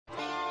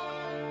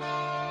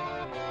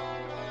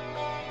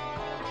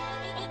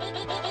On the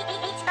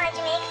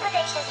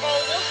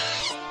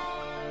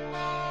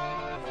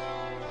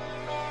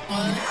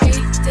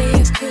 8th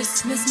day of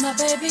Christmas, my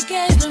baby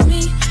gave to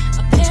me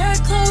a pair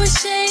of Chloe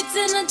shades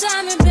and a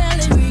diamond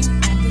belly ring.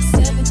 On the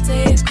 7th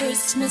day of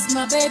Christmas,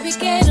 my baby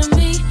gave to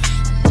me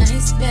a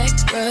nice back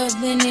rub,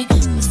 then he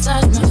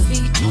massaged my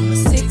feet. On the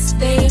 6th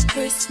day of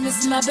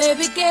Christmas, my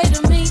baby gave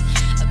to me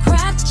a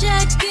crop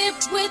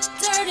jacket with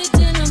dirty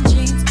denim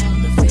jeans.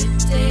 On the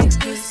 5th day of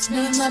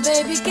Christmas, my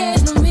baby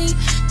gave to me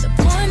the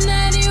poem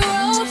that he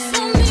wrote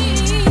for me.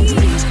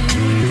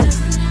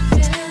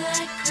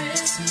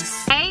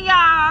 Hey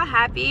y'all,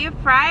 happy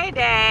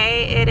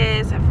Friday. It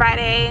is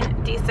Friday,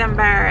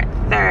 December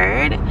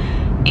 3rd,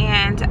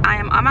 and I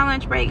am on my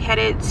lunch break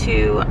headed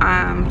to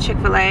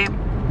Chick-fil-A.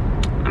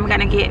 I'm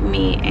gonna get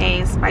me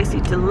a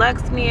spicy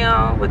deluxe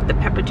meal with the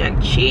pepper jack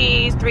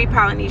cheese, 3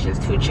 Polynesians,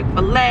 2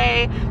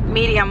 Chick-fil-A,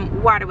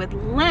 medium water with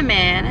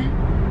lemon.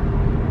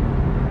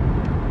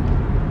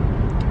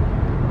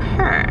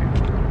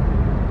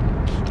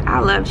 I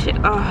love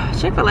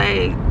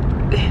Chick-fil-A.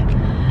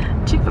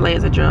 Chick-fil-A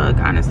is a drug,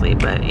 honestly,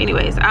 but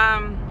anyways, yeah,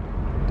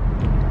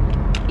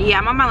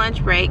 I'm on my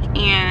lunch break,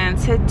 and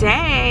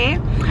today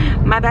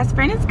my best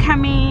friend is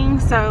coming,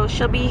 so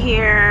she'll be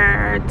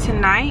here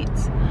tonight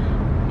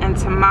and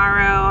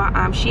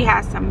tomorrow. She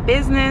has some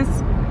business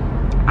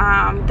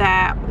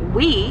that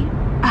we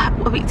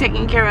will be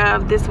taking care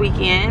of this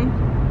weekend,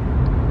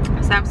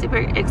 so I'm super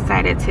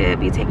excited to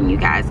be taking you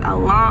guys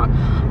along.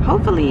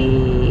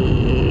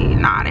 Hopefully,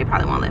 nah, they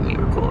probably won't let me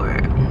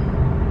record.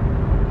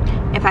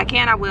 If I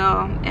can, I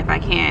will. If I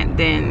can't,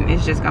 then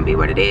it's just gonna be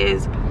what it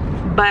is.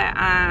 But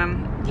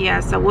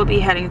yeah, so we'll be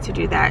heading to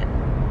do that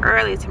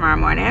early tomorrow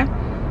morning.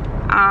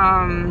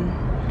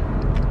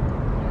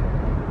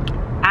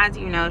 As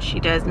you know, she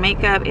does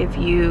makeup. If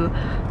you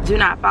do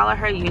not follow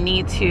her, you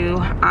need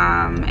to.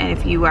 And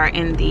if you are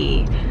in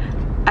the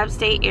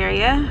upstate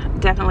area,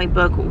 definitely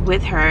book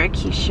with her,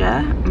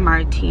 Keisha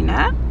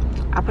Martina.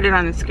 I'll put it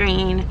on the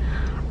screen.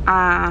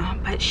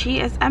 But she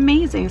is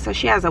amazing. So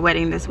she has a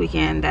wedding this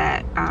weekend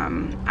that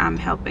I'm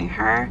helping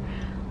her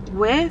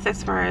with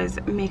as far as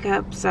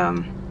makeup.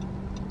 So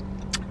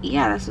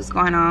yeah, that's what's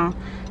going on.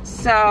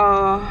 So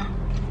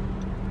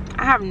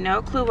I have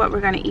no clue what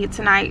we're gonna eat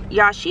tonight,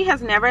 y'all. She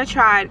has never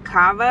tried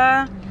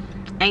kava,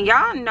 and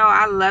y'all know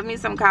I love me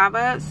some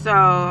kava,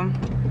 so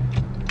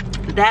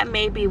that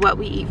may be what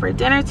we eat for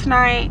dinner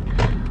tonight,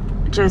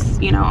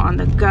 just, you know, on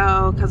the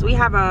go, because we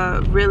have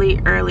a really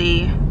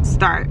early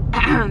start.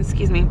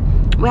 Excuse me,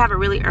 we have a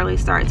really early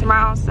start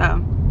tomorrow,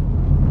 so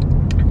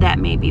that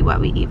may be what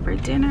we eat for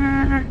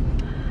dinner.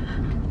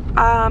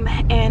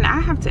 And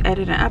I have to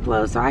edit and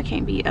upload, so I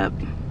can't be up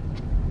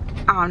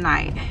all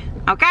night,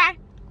 okay?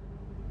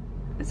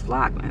 It's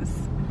Vlogmas.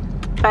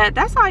 But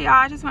that's all, y'all.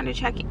 I just wanted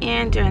to check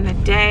in during the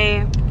day.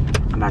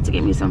 I'm about to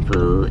get me some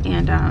food,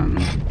 and I'm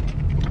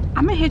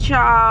gonna hit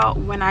y'all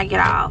when I get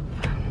off.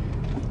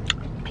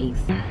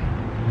 Peace.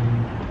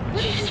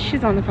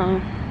 She's on the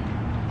phone.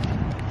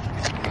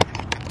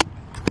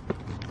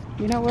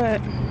 You know what?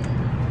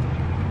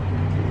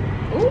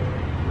 Ooh.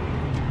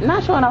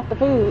 Not showing off the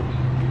food.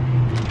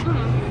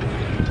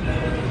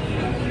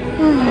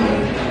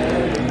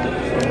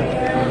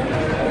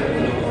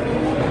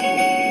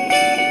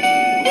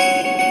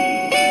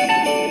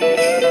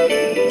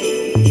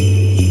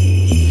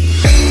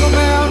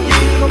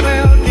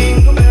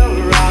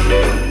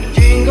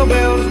 Jingle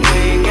bells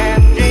ring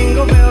and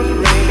jingle bells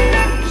ring,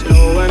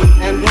 snowing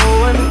and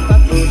blowing, the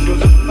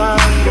bushels of fun.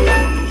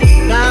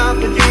 Now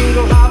the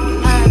jingle hop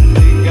has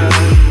begun.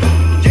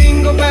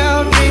 Jingle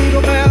bell,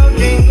 jingle bell,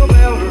 jingle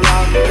bell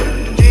rock.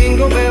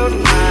 Jingle bells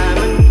time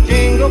and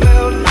jingle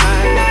bells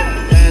time,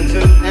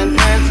 dancing and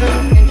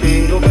prancing in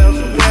Jingle Bell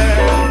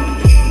Square,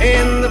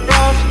 in the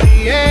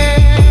frosty air.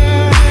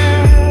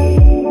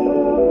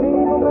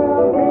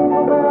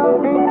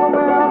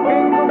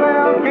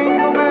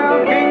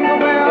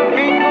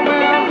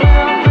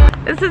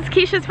 This is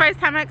Keisha's first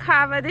time at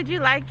Kava. Did you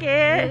like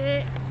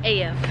it?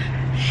 AF.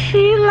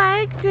 She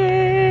liked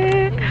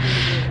it.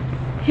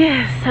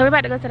 Yes, so we're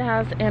about to go to the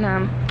house, and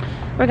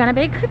we're gonna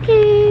bake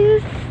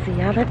cookies. See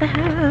y'all at the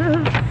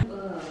house.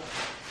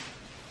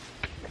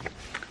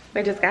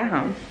 We just got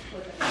home.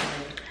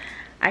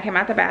 I came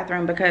out the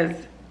bathroom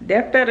because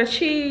that feta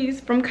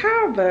cheese from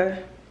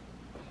Kava.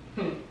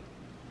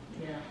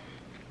 Yeah.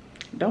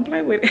 Don't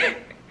play with it.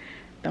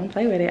 Don't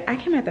play with it. I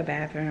came out the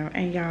bathroom,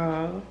 and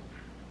y'all,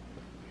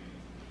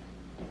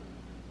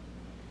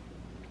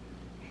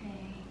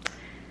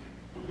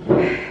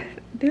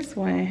 this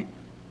one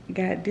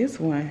got this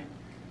one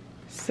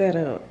set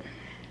up.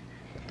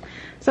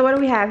 So what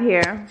do we have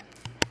here?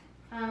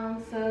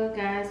 So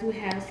guys, we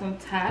have some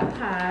Tide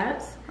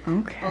Pods,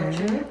 Okay.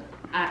 Ultra,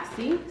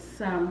 Oxy,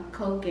 some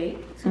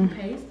Colgate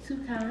toothpaste, 2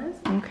 kinds,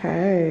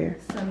 Okay.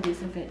 some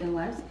disinfectant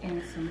wipes,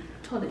 and some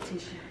toilet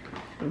tissue.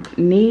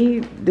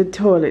 Need the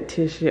toilet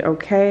tissue,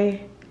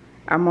 okay?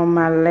 I'm on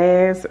my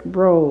last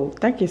roll.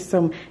 Thank you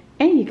so much.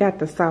 And you got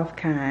the soft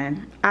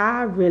kind.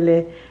 I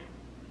really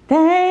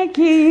thank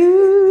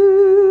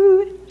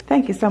you.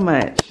 Thank you so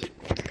much.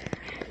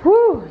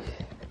 Whew.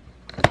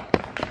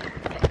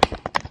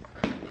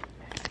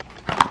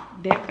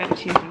 That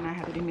fettuccine do not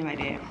have to do me like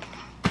that.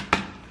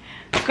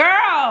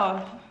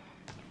 Girl!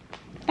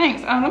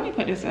 Thanks. Oh, let me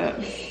put this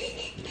up.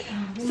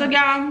 So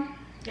y'all,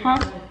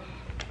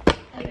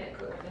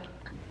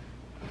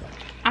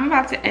 I'm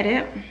about to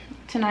edit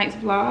tonight's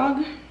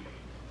vlog.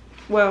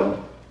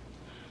 Well,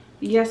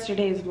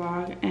 yesterday's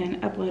vlog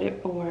and upload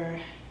it for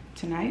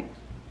tonight.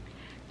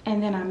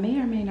 And then I may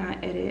or may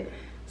not edit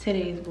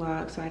today's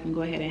vlog so I can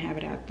go ahead and have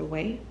it out the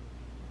way.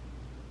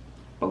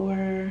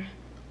 Or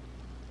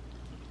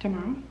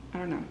tomorrow, I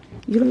don't know.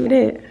 You look at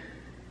it.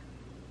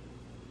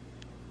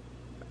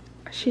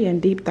 She in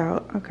deep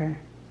thought. Okay.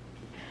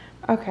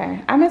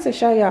 Okay, I meant to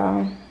show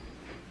y'all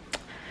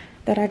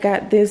that I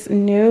got this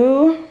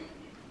new.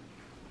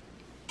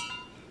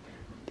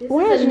 This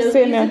Why is is a you new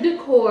sitting piece of there?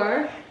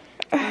 decor.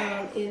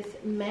 It's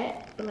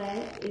matte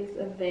black. It's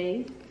a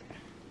vase.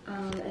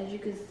 As you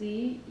can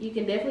see, you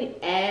can definitely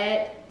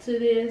add to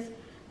this.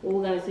 But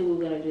we're gonna see what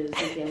we're gonna do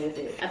this weekend with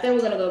it. I think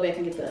we're gonna go back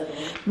and get the other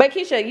one. But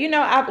Keisha, you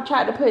know I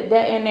tried to put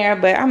that in there,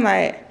 but I'm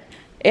like,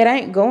 it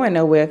ain't going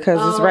nowhere because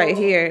it's right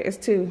here. It's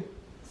too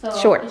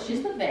short. It's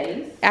just a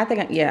vase. I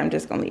think, yeah, I'm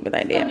just gonna leave it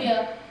like It's gonna be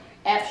that.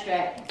 a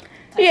abstract.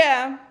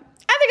 Yeah,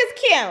 I think it's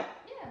cute. Yeah,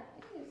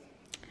 it is.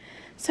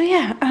 So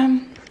yeah,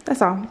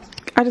 that's all.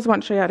 I just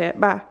want to show y'all that.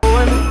 Bye.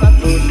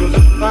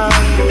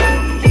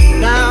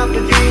 Now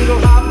the jingle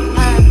hop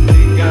has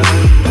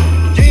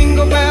begun.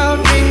 Jingle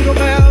bell, jingle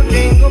bell,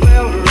 jingle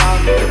bell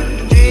rock.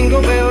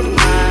 Jingle bell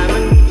time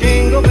and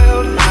jingle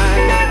bell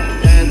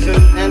time. Dancing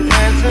and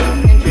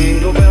prancing in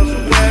Jingle Bell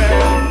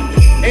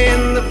Square.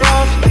 In the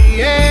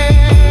frosty air.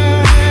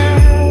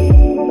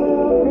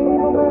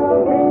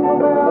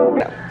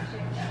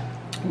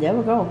 There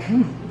we go.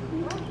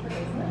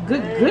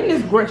 Good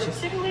goodness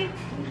gracious.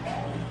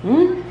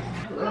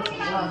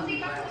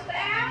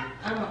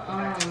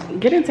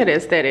 Get into the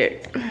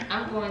aesthetic.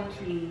 I'm going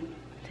to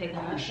take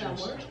a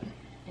shower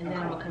and then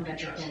I'm gonna come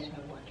back and finish my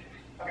water.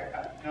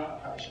 No, I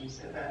probably shouldn't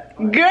have said that.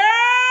 Girl!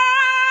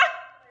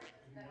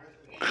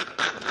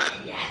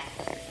 Yes.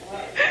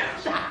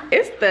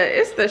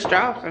 It's the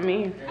straw for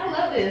me. I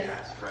love this.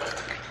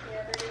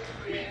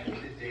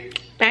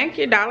 Thank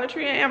you, Dollar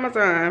Tree and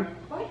Amazon.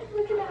 Why are you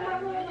looking at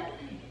my water?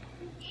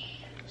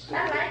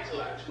 I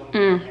like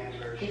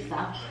it. It's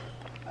soft.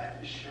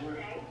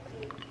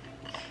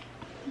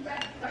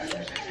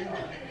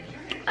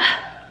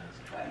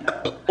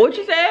 What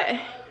you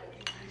said?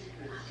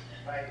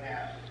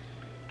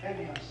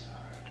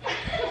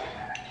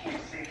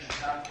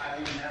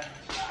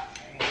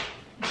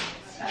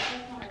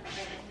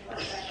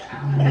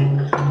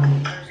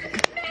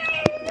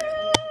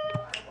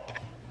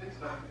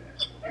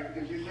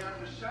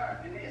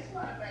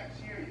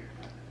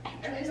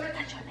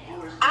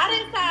 I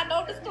didn't sign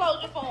no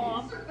disclosure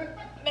form,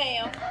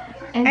 ma'am.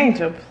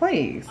 Angel,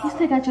 please. You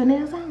still got your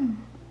nails on?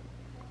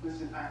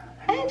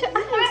 Angel, I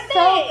am so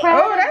Oh,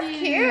 proud of that's you.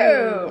 cute.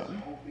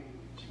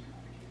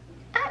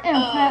 I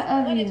am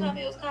proud What of they you. told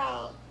me it was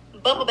called?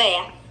 Bubble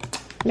bath.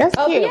 That's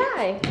Oh, cute.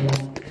 yeah.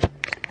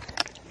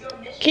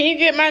 Can you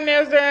get my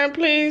nails done,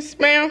 please,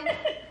 ma'am?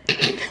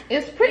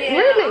 It's pretty.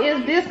 Really,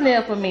 is this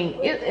nail for me?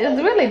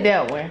 It's really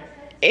that one.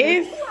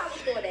 It's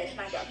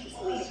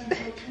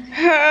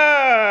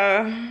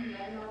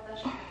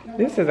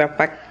this is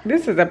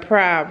a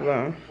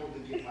problem.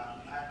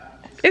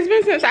 It's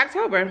been since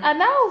October. I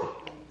know.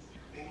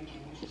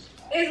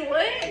 It's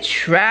what?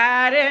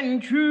 Tried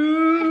and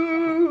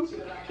true.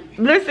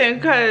 Listen,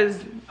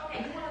 cause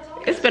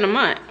it's been a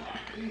month.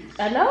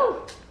 I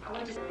know.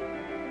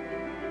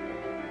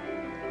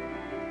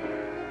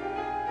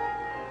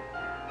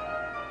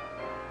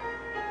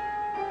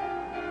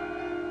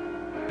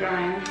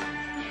 Drying.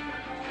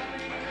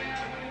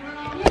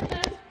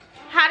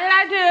 How did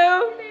I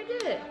do? Very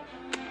good.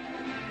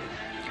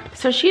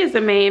 So she is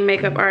the main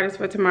makeup artist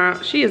for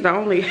tomorrow. She is the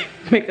only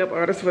makeup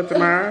artist for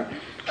tomorrow.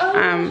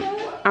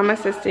 I'm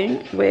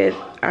assisting with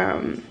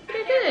Very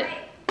good.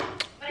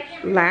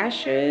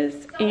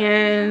 lashes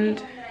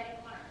and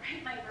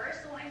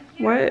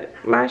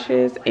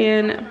lashes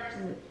and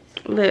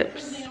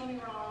lips,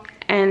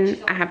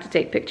 and I have to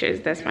take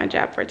pictures. That's my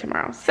job for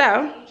tomorrow.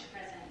 So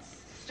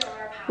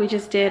we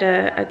just did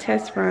a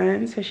test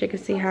run so she could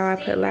see how I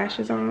put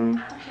lashes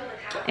on,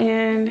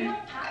 and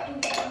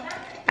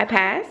I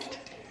passed.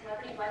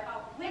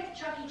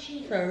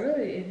 So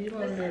really, if you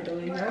want to do it the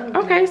way you want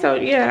Okay, so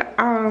yeah,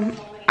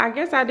 I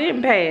guess I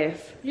didn't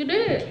pass. you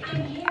did. I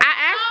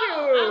asked you.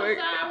 I'm sorry,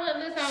 I wasn't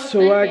listening. I was So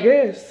I thinking.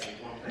 guess.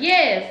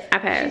 Yes. I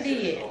passed. She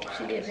did.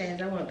 She did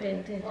pass. I wasn't paying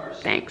attention.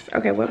 Thanks.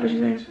 Okay, what was you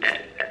saying?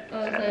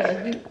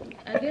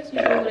 I guess you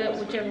do that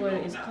whichever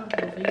way is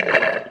comfortable for you.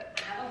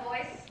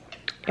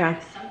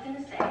 Yeah.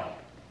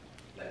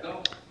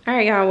 All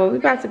right, y'all. Well, we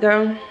about to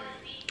go.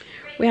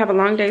 We have a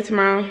long day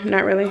tomorrow.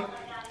 Not really.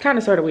 Kind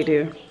of, sort of we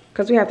do.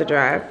 Because we have to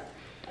drive.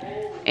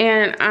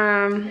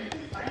 And,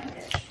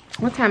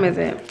 what time is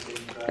it?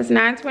 It's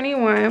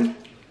 9:21.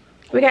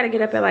 We got to get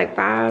up at like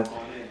 5.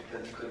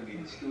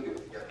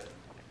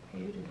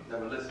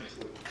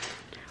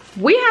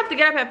 We have to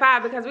get up at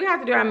 5 because we have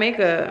to do our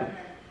makeup.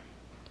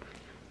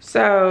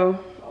 So,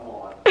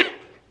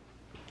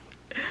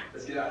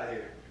 get out of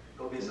here.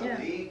 Go get something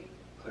to eat.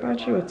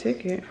 Bought you a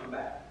ticket. Come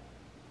back.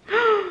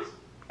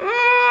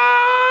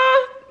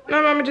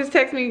 My mama just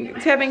texted me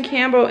Tevin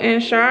Campbell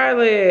and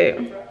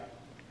Charlotte.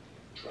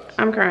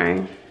 I'm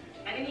crying.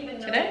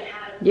 Today?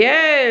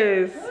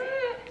 Yes.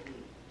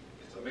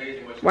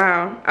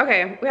 Wow.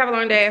 Okay, we have a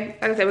long day.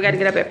 Like I said, we got to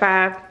get up at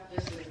 5,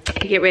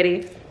 get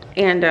ready,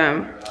 and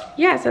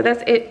yeah. So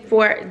that's it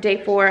for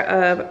day 4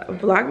 of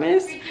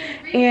Vlogmas,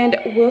 and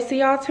we'll see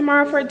y'all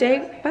tomorrow for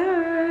day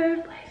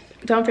 5.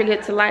 Don't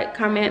forget to like,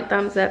 comment,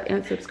 thumbs up,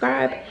 and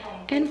subscribe,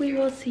 and we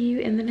will see you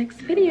in the next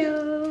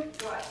video.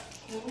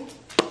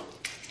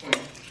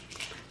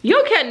 You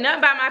don't care nothing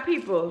about my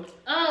people.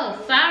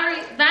 Oh, sorry.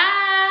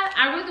 Bye.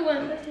 I really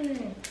wasn't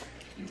listening.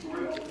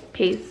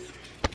 Peace.